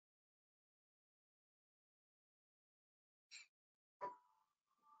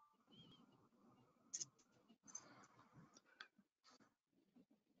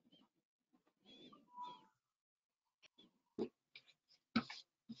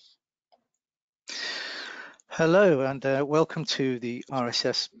Hello and welcome to the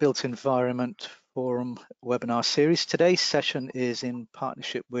RSS Built Environment Forum webinar series. Today's session is in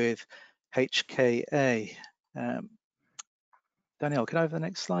partnership with HKA. Danielle, can I have the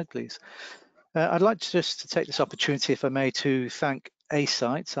next slide, please? I'd like to just take this opportunity, if I may, to thank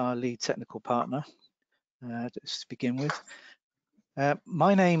A-Site, our lead technical partner, just to begin with.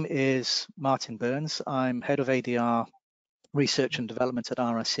 My name is Martin Burns. I'm Head of ADR Research and Development at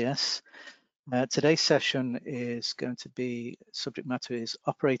RSCS. Today's session is going to be, subject matter is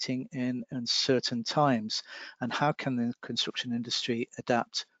operating in uncertain times and how can the construction industry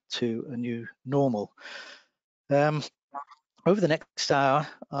adapt to a new normal. Over the next hour,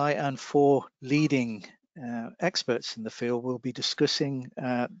 I and four leading experts in the field will be discussing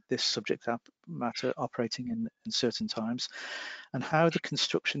this subject matter, operating in uncertain times, and how the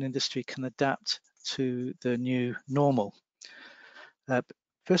construction industry can adapt to the new normal.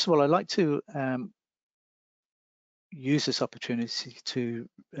 First of all, I'd like to use this opportunity to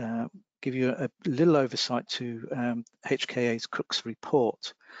give you a little oversight to HKA's CRUX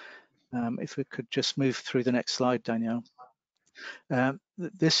report. If we could just move through the next slide, Danielle.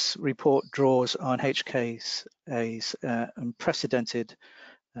 This report draws on HKA's unprecedented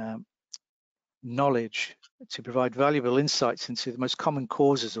knowledge to provide valuable insights into the most common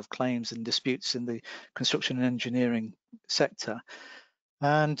causes of claims and disputes in the construction and engineering sector.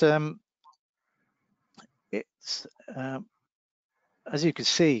 And it's as you can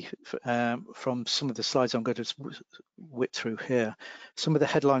see from some of the slides I'm going to whip through here, some of the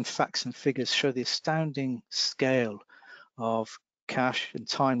headline facts and figures show the astounding scale of cash and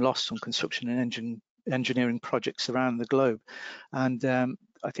time lost on construction and engineering projects around the globe. And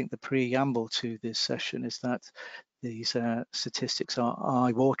I think the preamble to this session is that these statistics are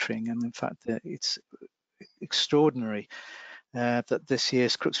eye-watering, and in fact it's extraordinary that this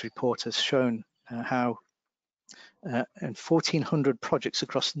year's CRUX report has shown how and 1,400 projects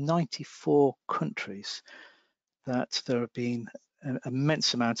across 94 countries, that there have been an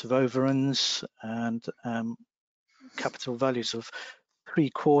immense amount of overruns and capital values of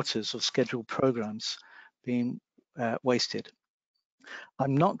 3/4 of scheduled programs being wasted.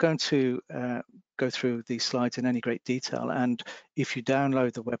 I'm not going to go through these slides in any great detail, and if you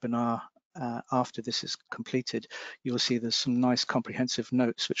download the webinar after this is completed, you'll see there's some nice comprehensive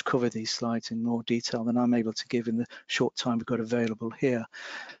notes which cover these slides in more detail than I'm able to give in the short time we've got available here.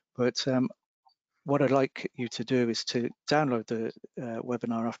 But what I'd like you to do is to download the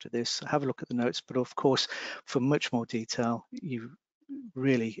webinar after this, have a look at the notes, but of course, for much more detail, you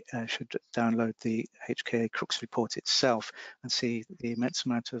really should download the HKA CRUX report itself and see the immense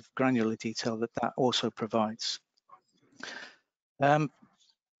amount of granular detail that that also provides.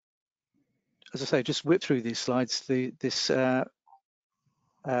 As I say, just whip through these slides. This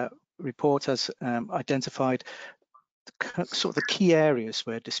report has identified sort of the key areas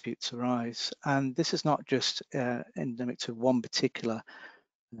where disputes arise, and this is not just endemic to one particular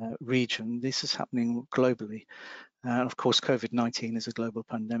region. This is happening globally. Of course, COVID-19 is a global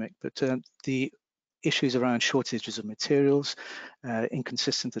pandemic, but the issues around shortages of materials,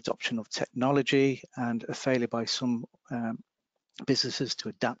 inconsistent adoption of technology, and a failure by some businesses to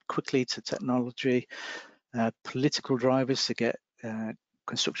adapt quickly to technology, political drivers to get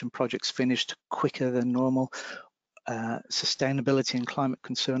construction projects finished quicker than normal, sustainability and climate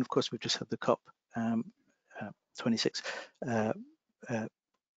concern. Of course, we've just had the COP26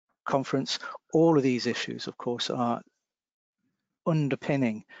 conference. All of these issues, of course, are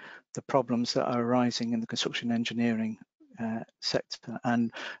underpinning the problems that are arising in the construction engineering sector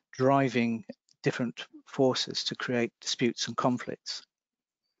and driving different forces to create disputes and conflicts.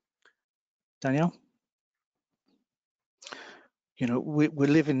 Danielle? You know, we're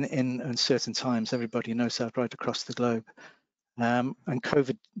living in uncertain times. Everybody knows that right across the globe. And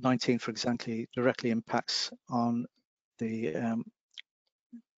COVID-19, for example, directly impacts on the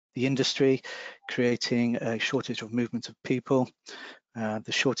industry, creating a shortage of movement of people,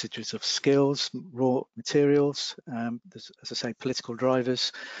 the shortages of skills, raw materials, there's, as I say, political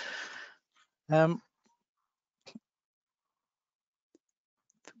drivers.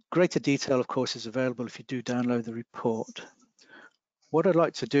 Greater detail, of course, is available if you do download the report. What I'd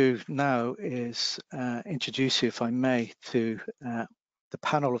like to do now is introduce you, if I may, to the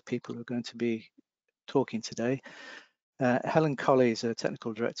panel of people who are going to be talking today. Helen Colley is a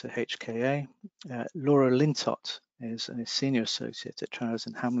Technical Director at HKA. Laura Lintott is a Senior Associate at Travers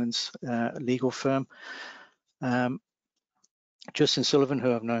 & Hamlin's legal firm. Justin Sullivan,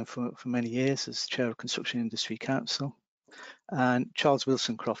 who I've known for many years as Chair of Construction Industry Council. And Charles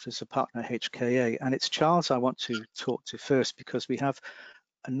Wilson-Croft is a partner at HKA. And it's Charles I want to talk to first because we have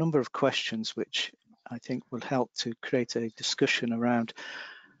a number of questions which I think will help to create a discussion around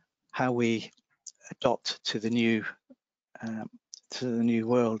how we adopt to the new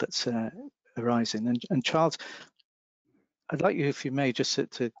world that's arising. And Charles, I'd like you, if you may, just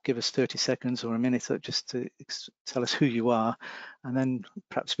to give us 30 seconds or a minute just to tell us who you are, and then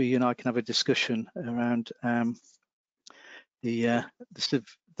perhaps you and I can have a discussion around the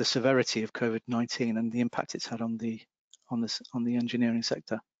severity of COVID-19 and the impact it's had on the engineering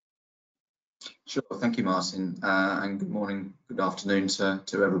sector. Sure, thank you, Martin, and good morning, good afternoon to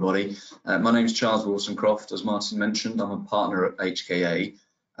everybody. My name is Charles Wilson-Croft. As Martin mentioned, I'm a partner at HKA.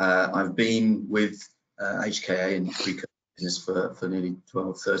 I've been with HKA in the business for nearly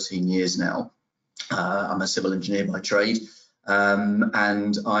 12, 13 years now. I'm a civil engineer by trade,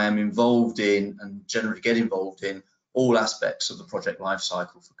 and I am involved in, and generally get involved in, all aspects of the project life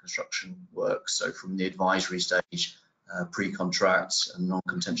cycle for construction work. So from the advisory stage, pre-contracts and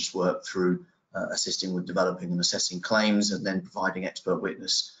non-contentious work, through assisting with developing and assessing claims, and then providing expert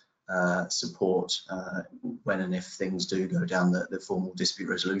witness support when and if things do go down the formal dispute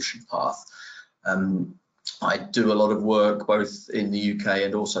resolution path. I do a lot of work both in the UK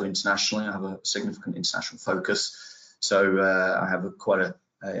and also internationally. I have a significant international focus, so I have quite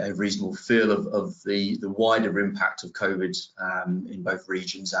a reasonable feel of the wider impact of COVID in both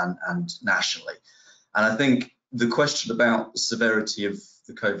regions and nationally. And I think the question about the severity of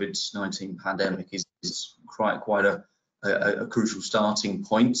the COVID-19 pandemic is quite a crucial starting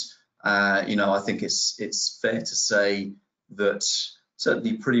point. You know, I think it's fair to say that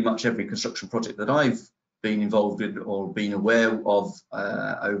certainly pretty much every construction project that I've been involved in or been aware of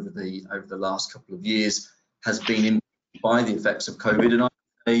over the last couple of years has been impacted by the effects of COVID, and I would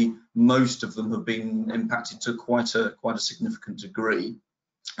say most of them have been impacted to quite a significant degree.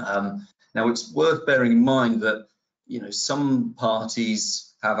 Now, it's worth bearing in mind that, you know, some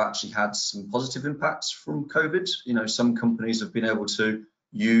parties have actually had some positive impacts from COVID. You know, some companies have been able to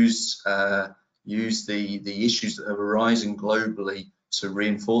use the issues that are arising globally to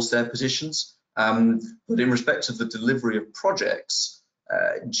reinforce their positions. But in respect of the delivery of projects,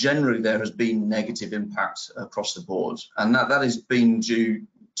 generally there has been negative impact across the board, and that has been due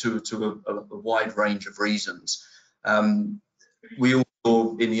to a wide range of reasons. We all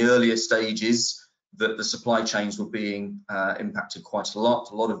saw in the earlier stages that the supply chains were being impacted quite a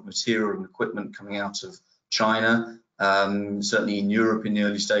lot of material and equipment coming out of China. Certainly in Europe in the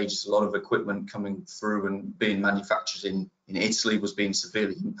early stages, a lot of equipment coming through and being manufactured in Italy was being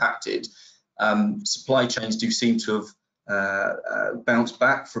severely impacted. Supply chains do seem to have bounced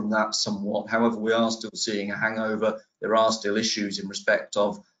back from that somewhat. However, we are still seeing a hangover. There are still issues in respect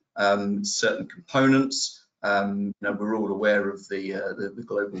of certain components. You know, we're all aware of the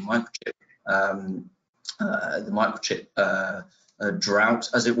global microchip drought,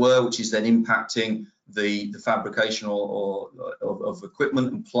 as it were, which is then impacting the fabrication of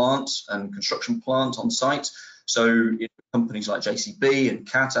equipment and plant and construction plant on site. So, you know, companies like JCB and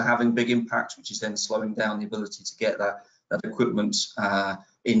CAT are having big impacts, which is then slowing down the ability to get that equipment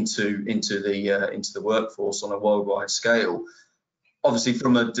into the workforce on a worldwide scale. Obviously,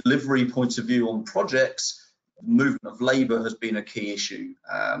 from a delivery point of view on projects, movement of labour has been a key issue,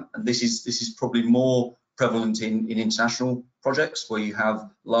 and this is probably more prevalent in international projects where you have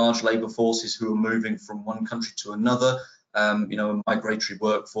large labour forces who are moving from one country to another. You know, a migratory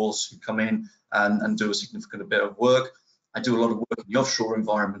workforce who come in and do a significant bit of work. I do a lot of work in the offshore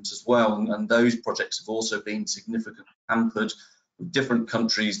environment as well, and those projects have also been significantly hampered, with different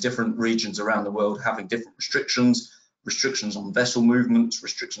countries, different regions around the world having different restrictions on vessel movements,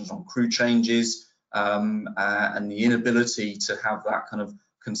 restrictions on crew changes, and the inability to have that kind of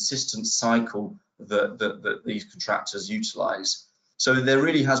consistent cycle that these contractors utilise. So there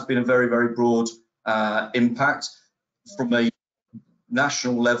really has been a very, very broad impact. From a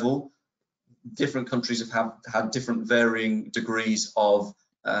national level, different countries have had different varying degrees of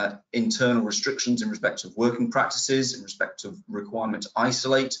internal restrictions in respect of working practices, in respect of requirement to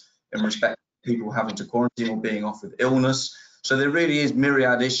isolate, in respect of people having to quarantine or being off with illness. So there really is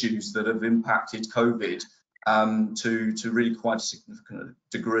myriad issues that have impacted COVID to really quite a significant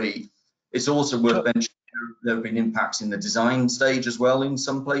degree. It's also worth mentioning there have been impacts in the design stage as well in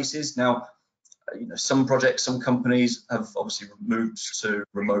some places. Now, you know, some projects, some companies have obviously moved to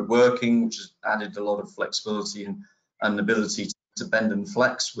remote working, which has added a lot of flexibility and ability to bend and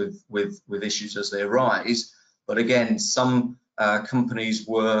flex with issues as they arise. But again, some companies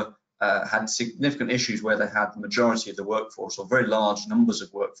had significant issues where they had the majority of the workforce or very large numbers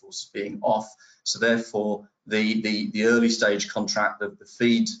of workforce being off. So therefore, the early stage contract, the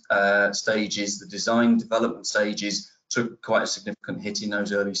feed stages, the design development stages took quite a significant hit in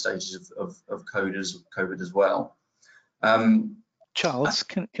those early stages of COVID as well. Charles,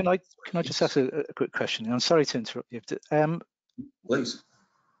 can I just ask a quick question? I'm sorry to interrupt you. Please.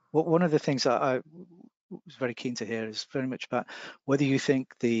 One of the things that I was very keen to hear is very much about whether you think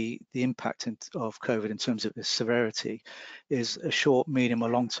the impact of COVID in terms of the severity is a short, medium, or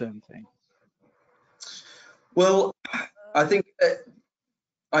long-term thing. Well, I think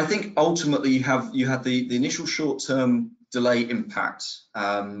ultimately you had the initial short-term delay impact,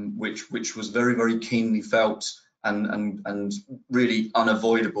 which was very, very keenly felt and really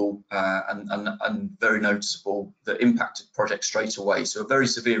unavoidable and very noticeable, that impacted projects straight away. So a very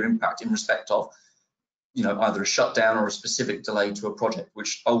severe impact in respect of, you know, either a shutdown or a specific delay to a project,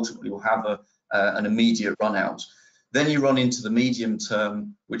 which ultimately will have an immediate run out. Then you run into the medium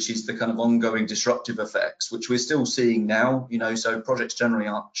term, which is the kind of ongoing disruptive effects, which we're still seeing now. You know, so projects generally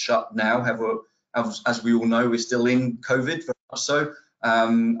aren't shut now. However, as we all know, we're still in COVID, very much so,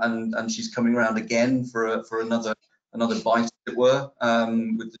 and she's coming around again for another bite, as it were,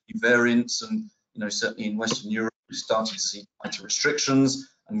 with the new variants. And you know, certainly in Western Europe, we started to see tighter restrictions,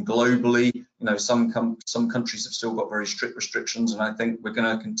 and globally, you know, some countries have still got very strict restrictions, and I think we're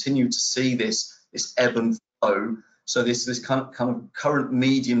going to continue to see this ebb and flow. So this kind of current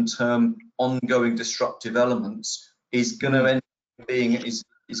medium-term ongoing disruptive elements is going to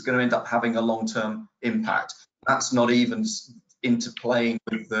end up having a long-term impact. That's not even interplaying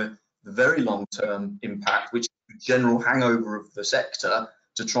with the very long-term impact, which is the general hangover of the sector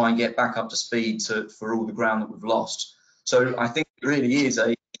to try and get back up to speed for all the ground that we've lost. So I think it really is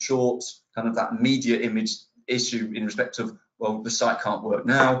a short kind of that media image issue in respect of, well, the site can't work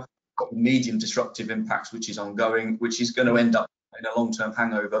now. Medium disruptive impacts, which is ongoing, which is going to end up in a long-term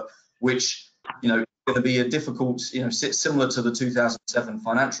hangover, which, you know, is going to be a difficult, you know, similar to the 2007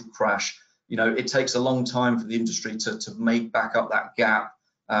 financial crash. You know, it takes a long time for the industry to make back up that gap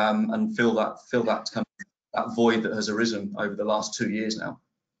and fill that kind of that void that has arisen over the last 2 years now.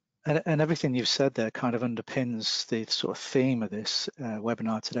 And everything you've said there kind of underpins the sort of theme of this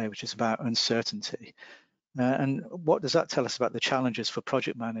webinar today, which is about uncertainty. And what does that tell us about the challenges for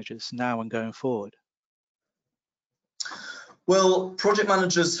project managers now and going forward? Well, project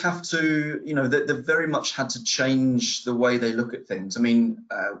managers have to, you know, they've very much had to change the way they look at things. I mean,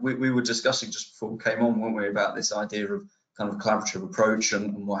 we were discussing just before we came on, weren't we, about this idea of kind of collaborative approach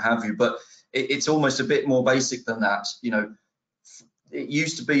and what have you, but it's almost a bit more basic than that. You know, it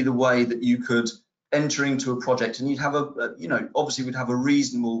used to be the way that you could enter into a project and you'd have you know, obviously we'd have a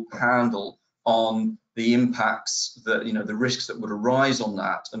reasonable handle on the impacts, that, you know, the risks that would arise on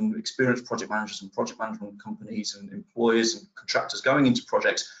that, and experienced project managers and project management companies and employers and contractors going into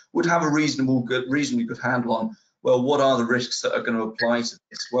projects would have a reasonably good handle on, well, what are the risks that are going to apply to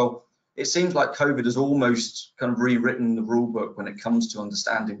this? Well, it seems like COVID has almost kind of rewritten the rule book when it comes to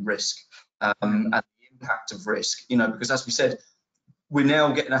understanding risk and the impact of risk, you know, because as we said, we're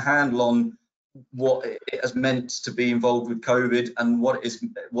now getting a handle on what it has meant to be involved with COVID and what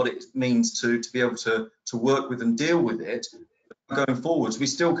it means to be able to work with and deal with it going forwards. We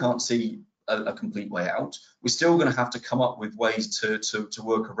still can't see a complete way out. We're still going to have to come up with ways to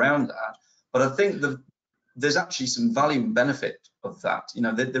work around that. But I think there's actually some value and benefit of that. You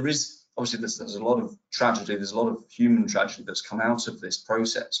know, there is obviously there's a lot of tragedy, there's a lot of human tragedy that's come out of this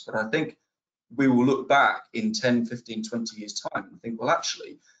process. But I think we will look back in 10, 15, 20 years time and think, well,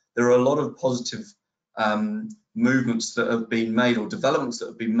 actually, there are a lot of positive movements that have been made, or developments that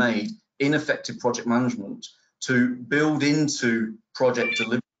have been made in effective project management, to build into project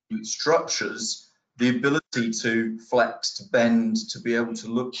delivery structures the ability to flex, to bend, to be able to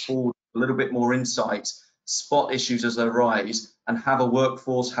look forward, a little bit more insight, spot issues as they arise, and have a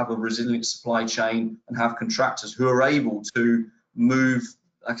workforce, have a resilient supply chain, and have contractors who are able to move,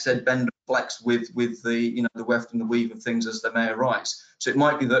 like I said, bend and flex with the, you know, the weft and the weave of things as they may arise. So it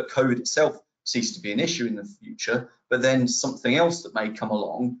might be that COVID itself ceases to be an issue in the future, but then something else that may come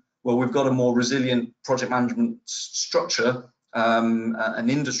along. Well, we've got a more resilient project management structure, an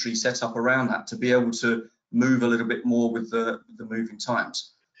industry set up around that to be able to move a little bit more with the moving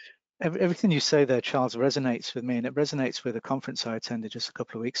times. Everything you say there, Charles, resonates with me, and it resonates with a conference I attended just a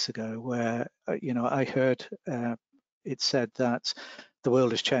couple of weeks ago, where you know, I heard it said that the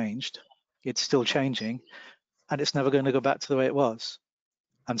world has changed, it's still changing, and it's never going to go back to the way it was.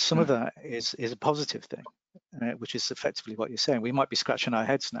 And some of that is a positive thing, which is effectively what you're saying. We might be scratching our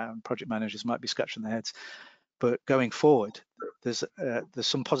heads now, and project managers might be scratching their heads, but going forward, there's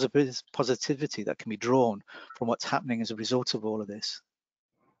some positivity that can be drawn from what's happening as a result of all of this.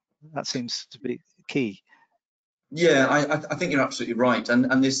 That seems to be key. Yeah, I think you're absolutely right,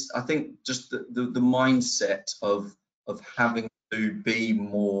 and this, I think, just the mindset of of having to be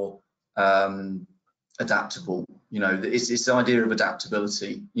more adaptable. You know, it's this idea of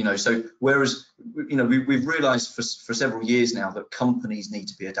adaptability. You know, so whereas we've realised for several years now that companies need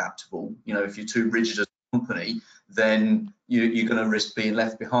to be adaptable. You know, if you're too rigid as a company, then you're going to risk being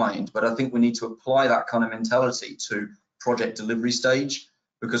left behind. But I think we need to apply that kind of mentality to project delivery stage,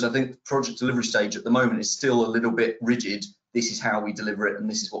 because I think project delivery stage at the moment is still a little bit rigid. This is how we deliver it and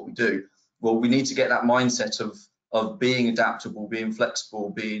this is what we do. Well, we need to get that mindset of being adaptable, being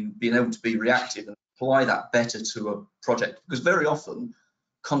flexible, being able to be reactive and apply that better to a project, because very often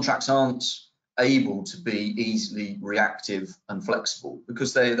contracts aren't able to be easily reactive and flexible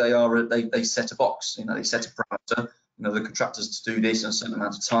because they set a box, you know, they set a parameter, you know, the contractors to do this in a certain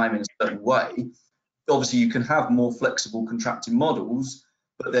amount of time in a certain way. Obviously you can have more flexible contracting models,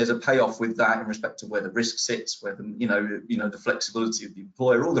 but there's a payoff with that in respect of where the risk sits, where the the flexibility of the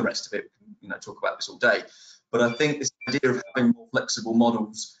employer, all the rest of it. You know, talk about this all day. But I think this idea of having more flexible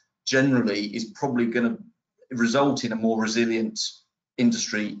models generally is probably going to result in a more resilient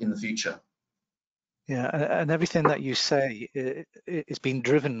industry in the future. Yeah, and everything that you say is being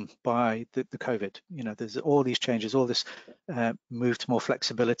driven by the COVID. You know, there's all these changes, all this move to more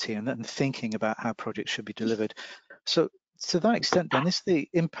flexibility and thinking about how projects should be delivered. So to that extent, then, is the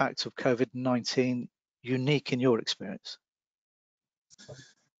impact of COVID-19 unique in your experience?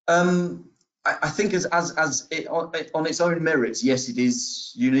 I think as it on its own merits, yes, it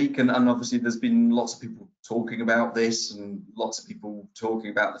is unique, and obviously there's been lots of people talking about this, and lots of people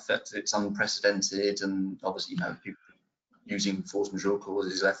talking about the fact that it's unprecedented, and obviously, you know, people using force majeure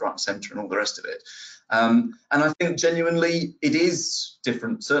clauses left, right, and centre, and all the rest of it. And I think genuinely it is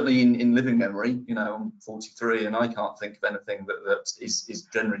different, certainly in living memory. You know, I'm 43 and I can't think of anything that is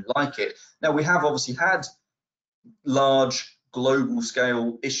generally like it. Now, we have obviously had large global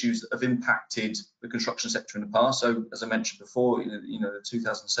scale issues that have impacted the construction sector in the past. So as I mentioned before, you know, the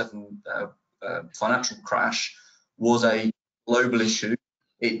 2007 financial crash was a global issue.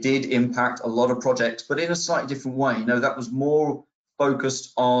 It did impact a lot of projects, but in a slightly different way. You know, that was more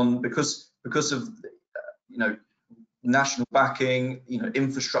focused on because of you know, national backing. You know,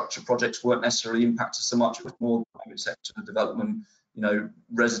 infrastructure projects weren't necessarily impacted so much. It was more the private sector development, you know,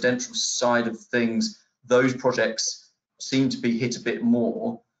 residential side of things. Those projects seemed to be hit a bit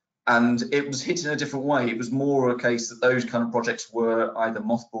more, and it was hit in a different way. It was more a case that those kind of projects were either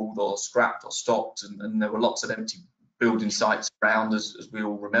mothballed or scrapped or stopped, and there were lots of empty building sites around, as we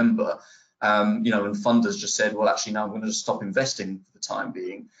all remember. You know, and funders just said, well, actually, now I'm going to just stop investing for the time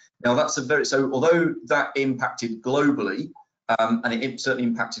being. Now, that's so although that impacted globally, and it certainly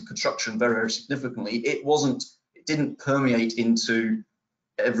impacted construction very, very significantly, it didn't permeate into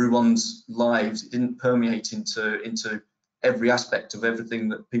everyone's lives. It didn't permeate into every aspect of everything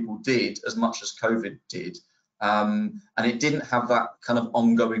that people did as much as COVID did. And it didn't have that kind of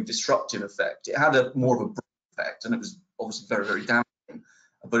ongoing disruptive effect. It had more of a effect, and it was obviously very, very damaging,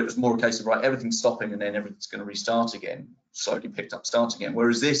 but it was more a case of, right, everything's stopping and then everything's going to restart again, slowly picked up, start again.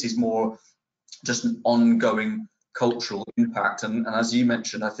 Whereas this is more just an ongoing cultural impact. And as you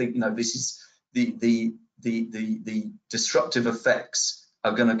mentioned, I think, you know, this is the disruptive effects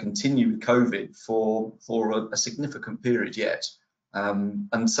are going to continue with COVID for a significant period yet.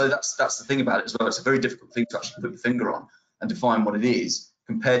 And so that's the thing about it as well. It's a very difficult thing to actually put your finger on and define what it is,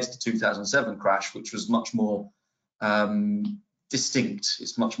 compared to the 2007 crash, which was much more distinct.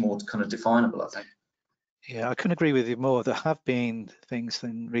 It's much more kind of definable, I think. Yeah, I couldn't agree with you more. There have been things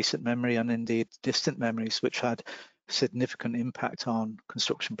in recent memory and indeed distant memories which had significant impact on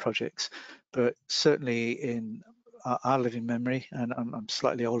construction projects, but certainly in our living memory, and I'm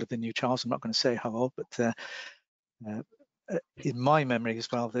slightly older than you, Charles, I'm not going to say how old, but in my memory as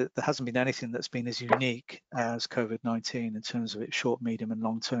well, there hasn't been anything that's been as unique as COVID-19 in terms of its short, medium and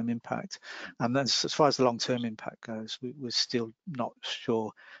long-term impact. And as far as the long-term impact goes, we're still not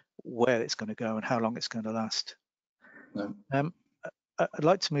sure where it's going to go and how long it's going to last. No. I'd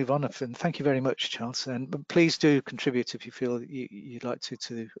like to move on, and thank you very much, Charles. And please do contribute if you feel you'd like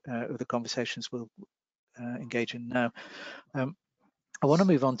to other conversations we'll engage in now. I want to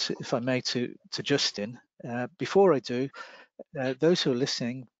move on to, if I may, to Justin. Before I do, those who are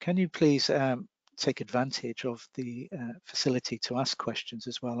listening, can you please take advantage of the facility to ask questions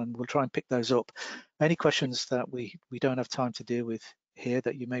as well, and we'll try and pick those up. Any questions that we don't have time to deal with here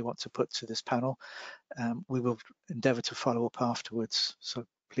that you may want to put to this panel, we will endeavour to follow up afterwards, so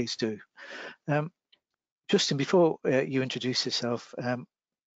please do. Justin, before you introduce yourself,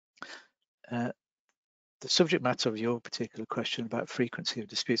 the subject matter of your particular question about frequency of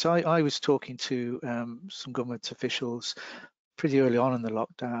disputes, I was talking to some government officials pretty early on in the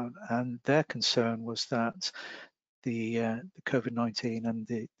lockdown, and their concern was that the COVID-19 and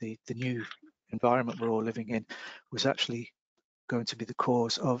the new environment we're all living in was actually going to be the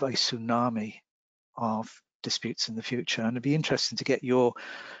cause of a tsunami of disputes in the future. And it'd be interesting to get your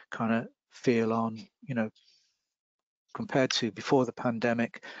kind of feel on, you know, compared to before the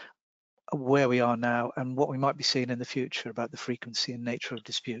pandemic, where we are now and what we might be seeing in the future about the frequency and nature of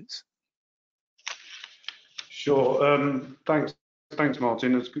disputes. Sure. Thanks,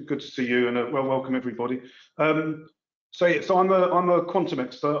 Martin. It's good to see you, and welcome everybody. So I'm a quantum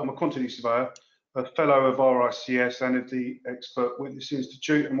expert. I'm a quantity surveyor, a fellow of RICS and of the Expert Witness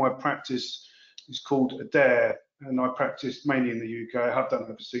Institute, and my practice is called ADARE, and I practice mainly in the UK. I have done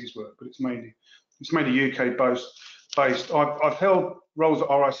overseas work, but it's mainly UK based. I've held roles at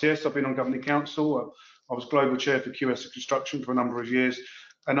RICS. I've been on Governing Council. I was Global Chair for QS of Construction for a number of years,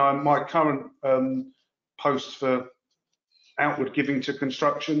 and my current post for outward giving to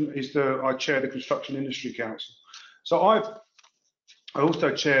construction is I chair the Construction Industry Council. So I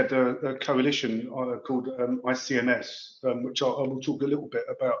also chair the coalition called ICMS, which I will talk a little bit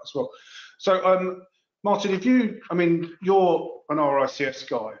about as well. So Martin, you're an RICS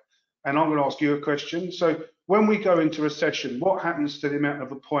guy, and I'm going to ask you a question. So when we go into recession, what happens to the amount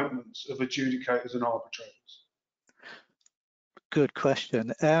of appointments of adjudicators and arbitrators? Good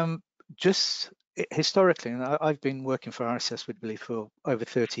question. Just historically, and I've been working for RSS, we believe, for over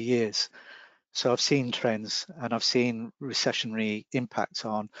 30 years. So I've seen trends and I've seen recessionary impacts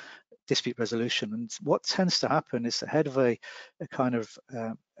on dispute resolution. And what tends to happen is ahead of a kind of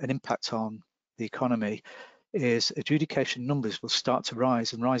an impact on the economy is adjudication numbers will start to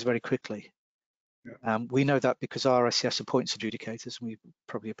rise and rise very quickly. Yeah. We know that because RICS appoints adjudicators, and we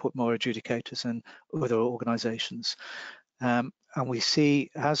probably appoint more adjudicators than other organisations. And we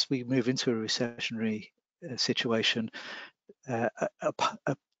see, as we move into a recessionary situation, a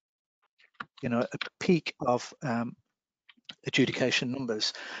peak of adjudication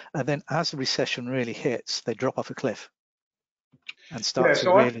numbers, and then as the recession really hits, they drop off a cliff and start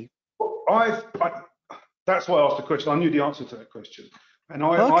to really. That's why I asked the question. I knew the answer to that question, and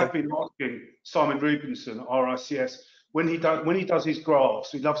I've been asking Simon Rubinson at RICS when he does his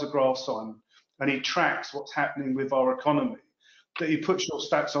graphs. He loves a graph, Simon, and he tracks what's happening with our economy. That he puts your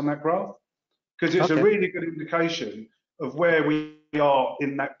stats on that graph, because it's a really good indication of where we are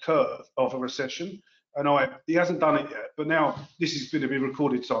in that curve of a recession. And he hasn't done it yet, but now this is going to be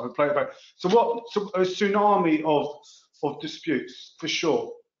recorded, so I'll play it back. So a tsunami of disputes for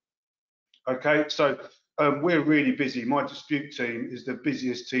sure. Okay, so we're really busy. My dispute team is the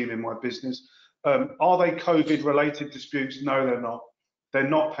busiest team in my business. Are they COVID related disputes? No, they're not. They're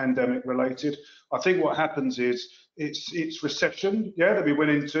not pandemic related. I think what happens is it's recession, that we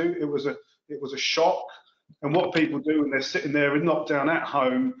went into. It was a shock. And what people do when they're sitting there in lockdown at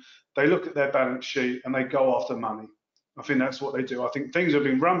home, they look at their balance sheet and they go after money. I think that's what they do. I think things have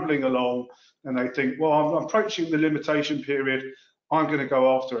been rumbling along and they think, well, I'm approaching the limitation period, I'm going to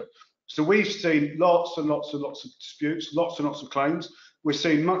go after it. So we've seen lots and lots and lots of disputes, lots and lots of claims. We're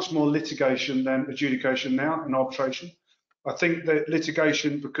seeing much more litigation than adjudication now and arbitration. I think that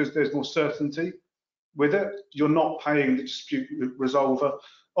litigation, because there's more certainty with it, you're not paying the dispute resolver.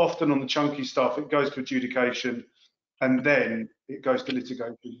 Often on the chunky stuff, it goes to adjudication and then it goes to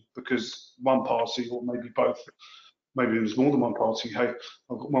litigation because one party, or maybe both, maybe there's more than one party, hey,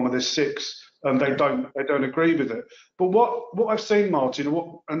 I've got one where there's six, and they don't agree with it. But what I've seen, Martin,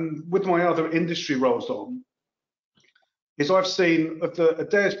 and with my other industry roles on, is I've seen of the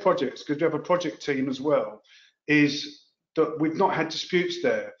Adair's projects, because we have a project team as well, is that we've not had disputes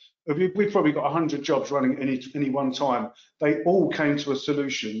there. We've probably got 100 jobs running at any one time. They all came to a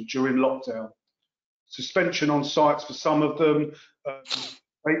solution during lockdown. Suspension on sites for some of them,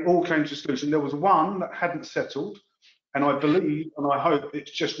 they all came to a solution. There was one that hadn't settled, and I believe and I hope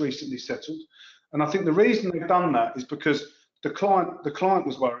it's just recently settled. And I think the reason they've done that is because the client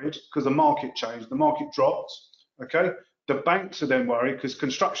was worried because the market changed, the market dropped. Okay, the banks are then worried because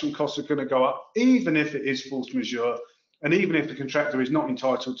construction costs are going to go up, even if it is force majeure. And even if the contractor is not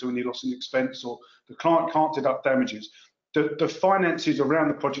entitled to any loss and expense, or the client can't deduct damages, the finances around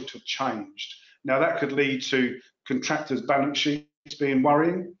the project have changed. Now that could lead to contractors' balance sheets being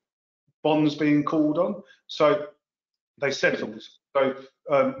worrying, bonds being called on. So they settled. So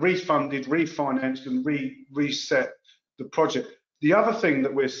refunded, refinanced, and reset the project. The other thing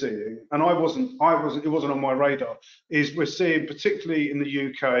that we're seeing, and it wasn't on my radar, is we're seeing, particularly in the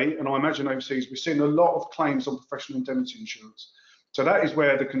UK, and I imagine overseas, we're seeing a lot of claims on professional indemnity insurance. So that is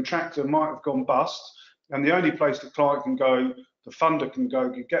where the contractor might have gone bust, and the only place the client can go, the funder can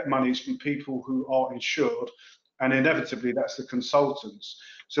go, get money is from people who are insured, and inevitably that's the consultants.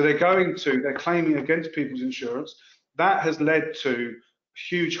 So they're claiming against people's insurance, That has led to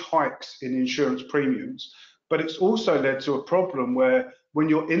huge hikes in insurance premiums, but it's also led to a problem where when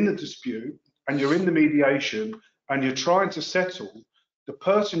you're in the dispute and you're in the mediation and you're trying to settle, the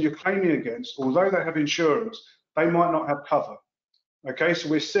person you're claiming against, although they have insurance, they might not have cover. Okay, so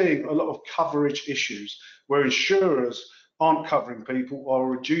we're seeing a lot of coverage issues where insurers aren't covering people or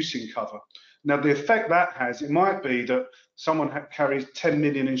reducing cover. Now, the effect that has, it might be that someone carries 10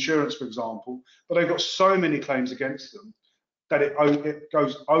 million insurance, for example, but they've got so many claims against them that it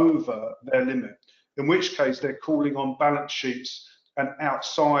goes over their limit, in which case they're calling on balance sheets and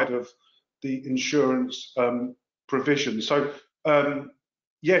outside of the insurance provision. So,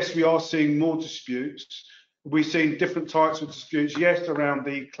 yes, we are seeing more disputes. We're seeing different types of disputes, yes, around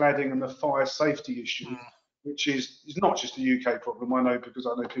the cladding and the fire safety issue, which is not just a UK problem. I know, because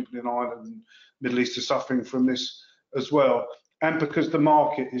I know people in Ireland and Middle East are suffering from this as well, and because the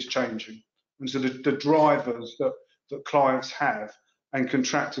market is changing. And so the drivers that clients have and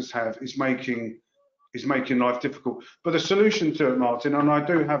contractors have is making life difficult. But the solution to it, Martin, and I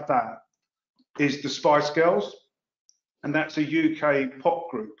do have that, is the Spice Girls, and that's a UK pop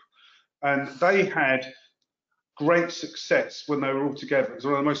group. And they had great success when they were all together. It was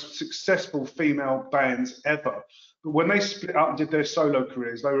one of the most successful female bands ever. But when they split up and did their solo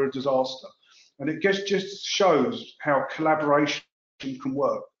careers, they were a disaster. And it just shows how collaboration can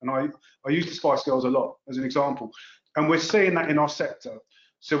work. And I use the Spice Girls a lot as an example. And we're seeing that in our sector.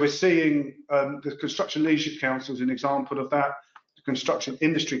 So we're seeing the Construction Leadership Council as an example of that, the Construction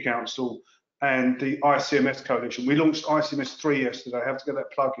Industry Council, and the ICMS Coalition. We launched ICMS 3 yesterday. I have to get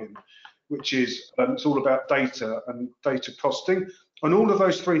that plug in, which is it's all about data and data costing. And all of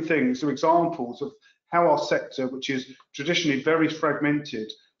those three things are examples of how our sector, which is traditionally very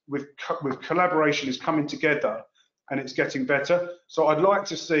fragmented, with collaboration, is coming together and it's getting better. So I'd like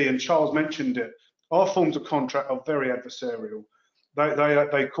to see, and Charles mentioned it, our forms of contract are very adversarial.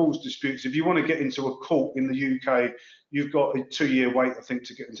 They cause disputes. If you want to get into a court in the UK, you've got a 2-year wait, I think,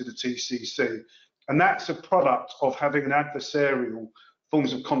 to get into the TCC. And that's a product of having an adversarial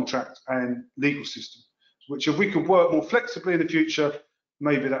forms of contract and legal system, which if we could work more flexibly in the future,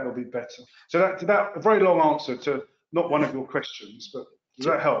 maybe that will be better. So that a very long answer to not one of your questions, but does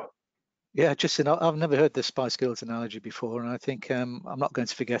that help? Yeah, Justin, I've never heard the Spice Girls analogy before, and I think I'm not going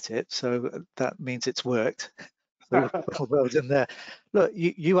to forget it. So that means it's worked. Well done there. Look,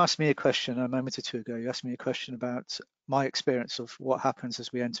 you asked me a question a moment or two ago. You asked me a question about my experience of what happens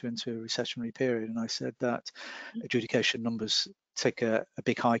as we enter into a recessionary period, and I said that adjudication numbers take a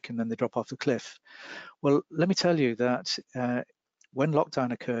big hike and then they drop off the cliff. Well, let me tell you that when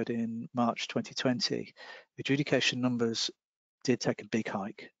lockdown occurred in March 2020, adjudication numbers did take a big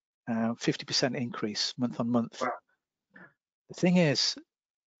hike, 50% increase month on month. Wow. The thing is,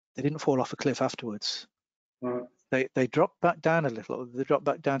 they didn't fall off a cliff afterwards. Right. They dropped back down a little. They dropped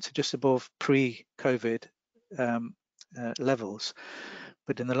back down to just above pre-COVID levels.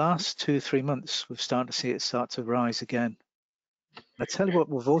 But in the last 2-3 months, we've started to see it start to rise again. I tell you what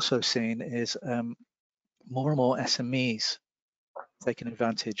we've also seen is more and more SMEs taking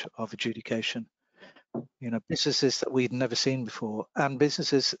advantage of adjudication. You know, businesses that we'd never seen before, and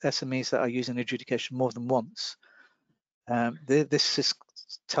businesses, SMEs that are using adjudication more than once. This is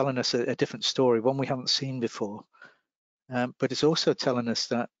telling us a different story, one we haven't seen before. But it's also telling us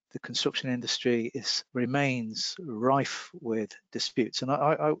that the construction industry remains rife with disputes. And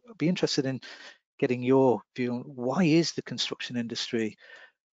I'd be interested in getting your view on why is the construction industry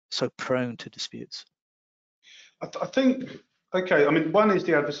so prone to disputes? I think, okay, I mean, one is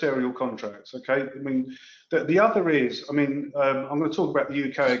the adversarial contracts, okay? I mean, the other is, I mean, I'm going to talk about the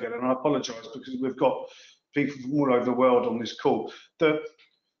UK again, and I apologise because we've got people from all over the world on this call, that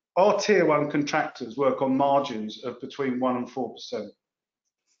our tier 1 contractors work on margins of between 1% and 4%.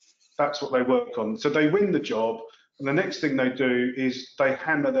 That's what they work on. So they win the job, and the next thing they do is they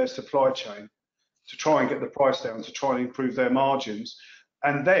hammer their supply chain to try and get the price down, to try and improve their margins.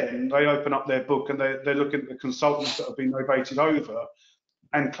 And then they open up their book and they're looking at the consultants that have been novated over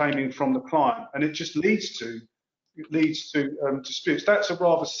and claiming from the client. And it just leads to disputes. That's a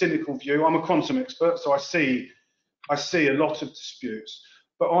rather cynical view. I'm a quantum expert, so I see a lot of disputes.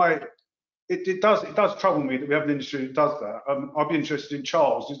 But it does trouble me that we have an industry that does that. I'd be interested in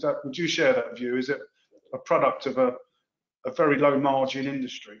Charles. Would you share that view? Is it a product of a very low margin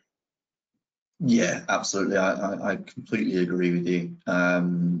industry? Yeah, absolutely. I completely agree with you.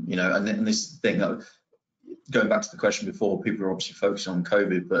 You know, and this thing, going back to the question before, people are obviously focusing on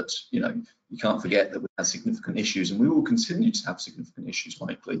COVID, but you know, you can't forget that we had significant issues, and we will continue to have significant issues,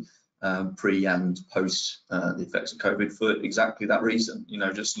 likely pre and post the effects of COVID for exactly that reason. You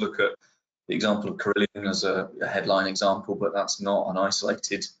know, just look at the example of Carillion as a headline example, but that's not an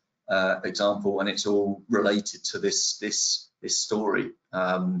isolated example, and it's all related to this story.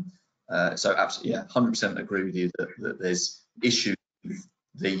 So absolutely, yeah, 100% agree with you that there's issues with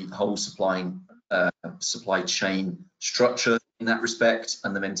the whole supply chain structure in that respect,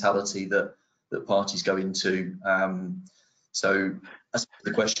 and the mentality that parties go into. So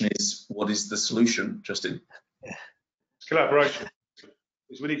the question is, what is the solution, Justin? It's collaboration.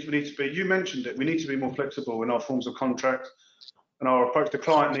 We need to be. You mentioned it. We need to be more flexible in our forms of contract, and our approach to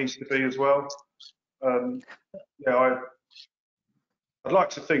client needs to be as well. Yeah, I'd like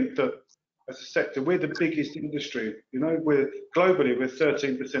to think that as a sector, we're the biggest industry. You know, we're 13%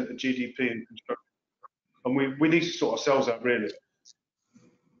 of GDP in construction, and we need to sort ourselves out really.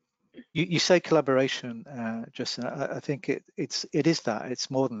 You say collaboration, Justin. I think it is that. It's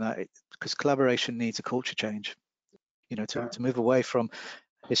more than that, because collaboration needs a culture change. You know, to move away from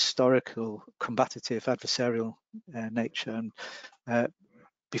historical, combative, adversarial nature. And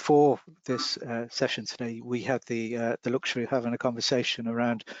before this session today, we had the luxury of having a conversation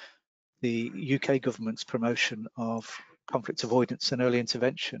around the UK government's promotion of conflict avoidance and early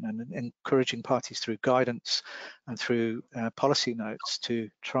intervention, and encouraging parties through guidance and through policy notes to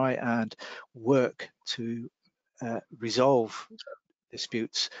try and work to resolve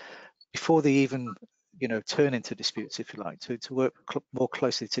disputes before they even, you know, turn into disputes, if you like, to work more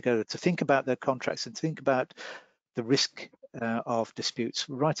closely together, to think about their contracts and think about the risk of disputes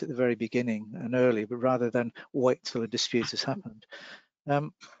right at the very beginning and early, but rather than wait till a dispute has happened.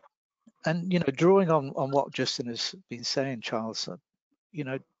 And, you know, drawing on what Justin has been saying, Charles, you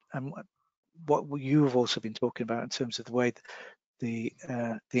know, and what you have also been talking about in terms of the way the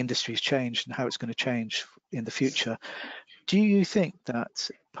industry's changed and how it's going to change in the future. Do you think that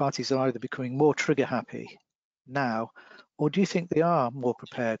parties are either becoming more trigger happy now, or do you think they are more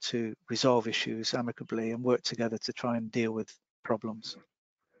prepared to resolve issues amicably and work together to try and deal with problems?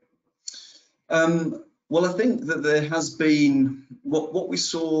 Well, I think that there has been what we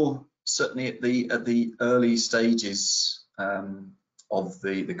saw certainly at the early stages of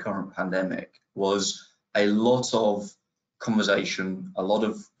the current pandemic was a lot of conversation, a lot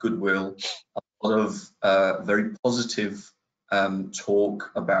of goodwill, a lot of very positive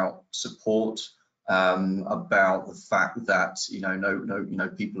talk about support, about the fact that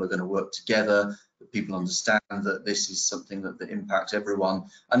people are going to work together, that people understand that this is something that impacts everyone,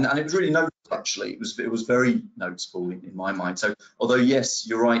 and it was really noticeable. Actually, it was very noticeable in my mind. So although yes,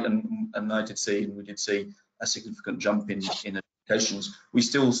 you're right, and we did see a significant jump in applications, we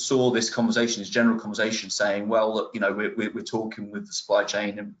still saw this conversation, this general conversation, saying, well, look, you know, we're talking with the supply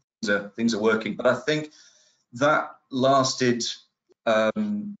chain and things are working. But I think that lasted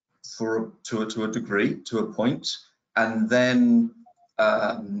to a degree, to a point, and then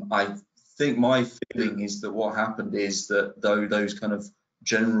I think my feeling is that what happened is that though those kind of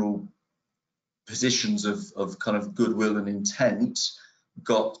general positions of kind of goodwill and intent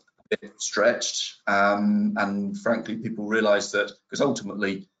got a bit stretched, and frankly people realized that, because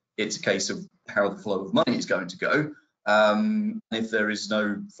ultimately it's a case of how the flow of money is going to go. If there is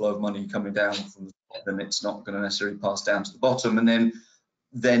no flow of money coming down from the top, then it's not going to necessarily pass down to the bottom, and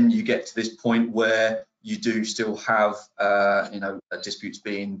then you get to this point where you do still have disputes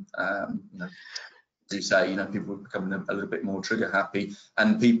being as you say, people are becoming a little bit more trigger happy,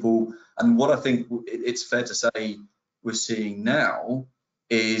 and what I think it's fair to say we're seeing now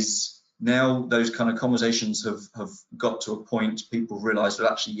is those kind of conversations have got to a point people realize that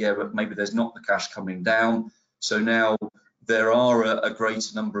actually, yeah, but maybe there's not the cash coming down, so now there are a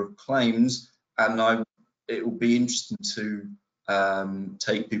greater number of claims, and it will be interesting to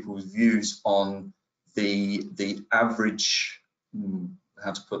take people's views on the average,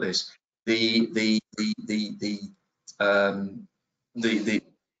 how to put this, the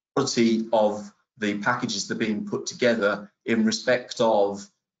quality of the packages that are being put together in respect of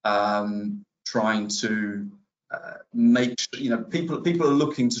trying to make sure, people are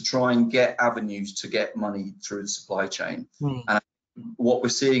looking to try and get avenues to get money through the supply chain. And what we're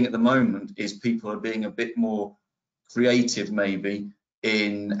seeing at the moment is people are being a bit more creative maybe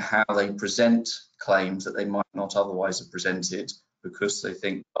in how they present claims that they might not otherwise have presented, because they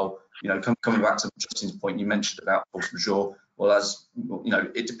think, oh, coming back to Justin's point you mentioned about force majeure, well, as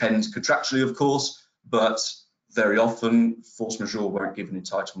it depends contractually, of course, but very often force majeure won't give an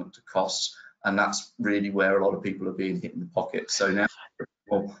entitlement to costs, and that's really where a lot of people are being hit in the pocket. So now,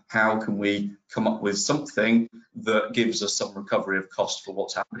 well, how can we come up with something that gives us some recovery of cost for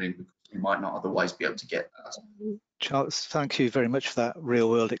what's happening, because we might not otherwise be able to get that. Charles, thank you very much for that real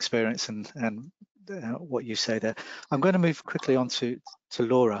world experience and what you say there. I'm going to move quickly on to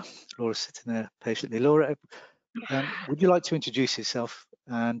Laura. Laura's sitting there patiently. Laura, would you like to introduce yourself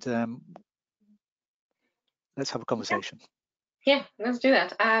and let's have a conversation? Yeah, let's do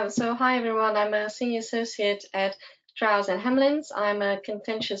that. So hi everyone, I'm a senior associate at Drowse and Hamlins. I'm a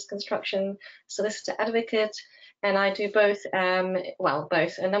contentious construction solicitor advocate, and I do both,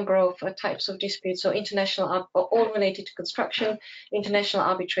 both a number of types of disputes, so international, all related to construction, international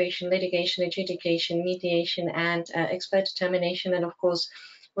arbitration, litigation, adjudication, mediation, and expert determination, and of course,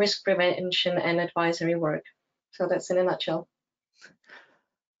 risk prevention and advisory work. So that's in a nutshell.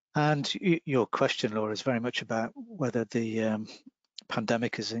 And your question, Laura, is very much about whether the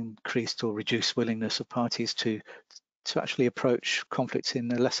pandemic has increased or reduced willingness of parties to actually approach conflicts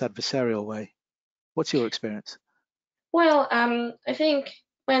in a less adversarial way. What's your experience? Well, I think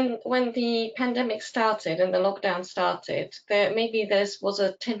when the pandemic started and the lockdown started, there was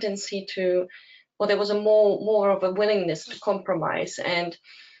a tendency to, or there was a more of a willingness to compromise. And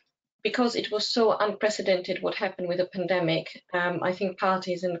because it was so unprecedented what happened with the pandemic, I think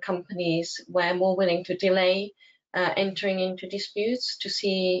parties and companies were more willing to delay entering into disputes to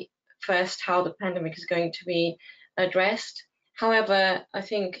see first how the pandemic is going to be addressed. However, I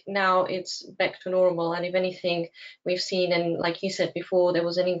think now it's back to normal, and if anything, we've seen, and like you said before, there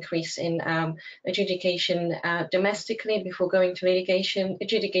was an increase in adjudication domestically before going to litigation.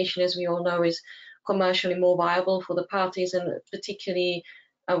 Adjudication, as we all know, is commercially more viable for the parties, and particularly,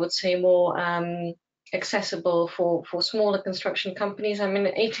 I would say, more accessible for smaller construction companies. I mean,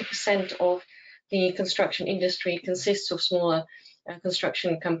 80% of the construction industry consists of smaller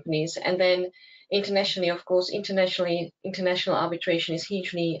construction companies. And then internationally, of course, international arbitration is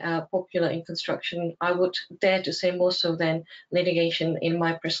hugely popular in construction. I would dare to say more so than litigation in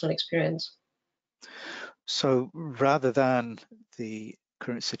my personal experience. So rather than the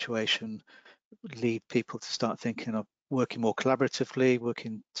current situation lead people to start thinking of working more collaboratively,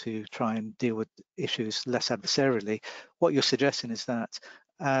 working to try and deal with issues less adversarially, what you're suggesting is that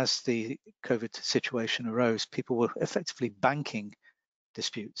as the COVID situation arose, people were effectively banking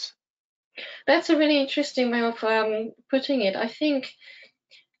disputes. That's a really interesting way of putting it. I think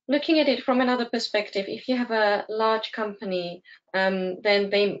looking at it from another perspective, if you have a large company, then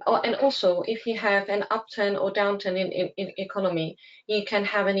and also if you have an upturn or downturn in economy, you can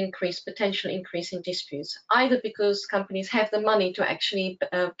have an potential increase in disputes, either because companies have the money to actually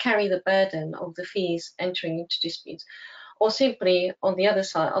carry the burden of the fees entering into disputes, or simply on the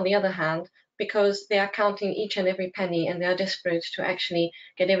other hand, because they are counting each and every penny and they are desperate to actually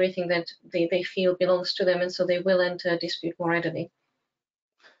get everything that they feel belongs to them, and so they will enter a dispute more readily.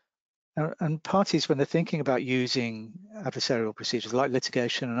 And parties, when they're thinking about using adversarial procedures like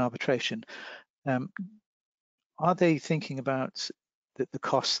litigation and arbitration, are they thinking about the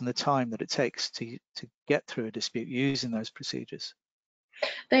costs and the time that it takes to get through a dispute using those procedures?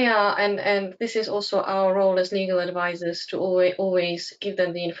 They are, and this is also our role as legal advisors to always give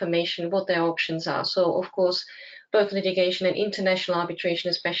them the information, what their options are. So, of course, both litigation and international arbitration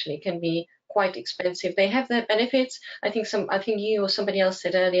especially can be quite expensive. They have their benefits. I think you or somebody else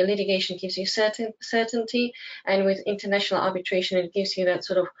said earlier, litigation gives you certainty, and with international arbitration, it gives you that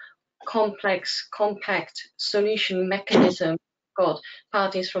sort of complex, compact solution mechanism. Got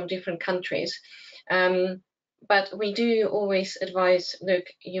parties from different countries. But we do always advise, look,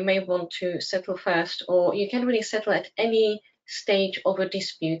 you may want to settle first, or you can really settle at any stage of a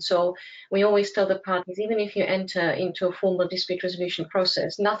dispute. So we always tell the parties, even if you enter into a formal dispute resolution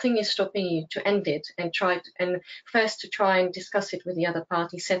process, nothing is stopping you to end it and first to try and discuss it with the other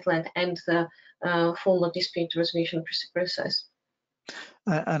party, settle and end the formal dispute resolution process.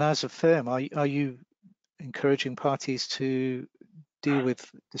 And as a firm, are you encouraging parties to deal with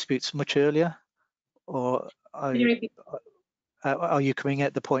disputes much earlier, or are you coming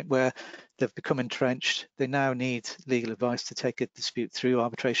at the point where they've become entrenched, they now need legal advice to take a dispute through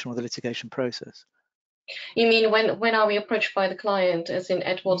arbitration or the litigation process? You mean when are we approached by the client, as in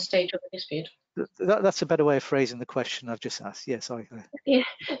at what stage of the dispute? That's a better way of phrasing the question I've just asked. Yes, Yeah,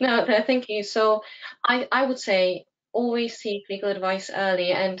 no, thank you. So I would say always seek legal advice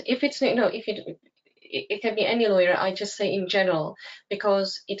early, and if it's it can be any lawyer. I just say in general,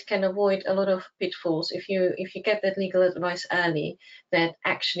 because it can avoid a lot of pitfalls. If you get that legal advice early, that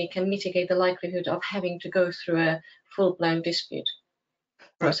actually can mitigate the likelihood of having to go through a full-blown dispute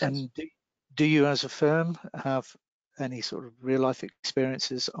process. And do you, as a firm, have any sort of real-life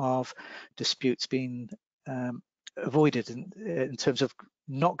experiences of disputes being avoided in terms of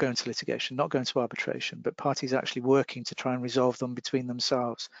not going to litigation, not going to arbitration, but parties actually working to try and resolve them between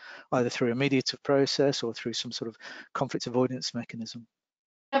themselves, either through a mediative process or through some sort of conflict avoidance mechanism?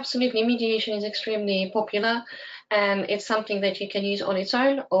 Absolutely, mediation is extremely popular, and it's something that you can use on its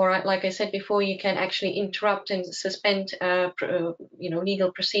own, or like I said before, you can actually interrupt and suspend,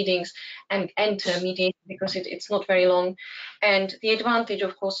 legal proceedings and enter mediation because it's not very long. And the advantage,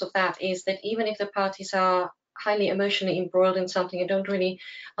 of course, of that is that even if the parties are highly emotionally embroiled in something and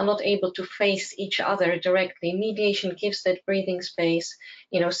are not able to face each other directly, mediation gives that breathing space,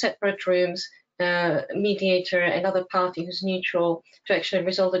 separate rooms, mediator, another party who's neutral to actually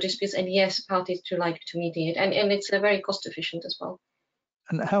resolve the disputes, and yes, parties do like to mediate, and it's very cost efficient as well.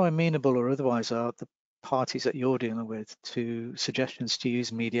 And how amenable or otherwise are the parties that you're dealing with to suggestions to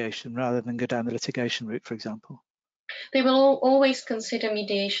use mediation rather than go down the litigation route, for example? They will always consider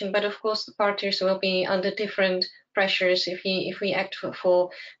mediation, but of course the parties will be under different pressures. If we act for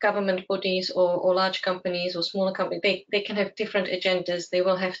government bodies or large companies or smaller companies, they can have different agendas. They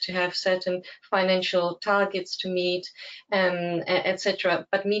will have to have certain financial targets to meet, etc.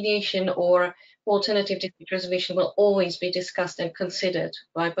 But mediation or alternative dispute resolution will always be discussed and considered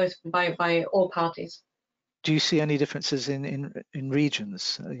by all parties. Do you see any differences in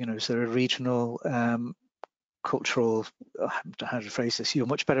regions? Is there a regional cultural, how to phrase this? You're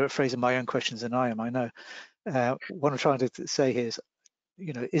much better at phrasing my own questions than I am, I know. What I'm trying to say here is,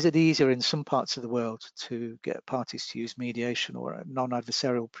 is it easier in some parts of the world to get parties to use mediation or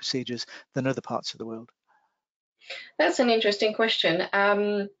non-adversarial procedures than other parts of the world? That's an interesting question.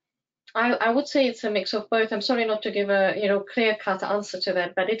 I would say it's a mix of both. I'm sorry not to give a clear-cut answer to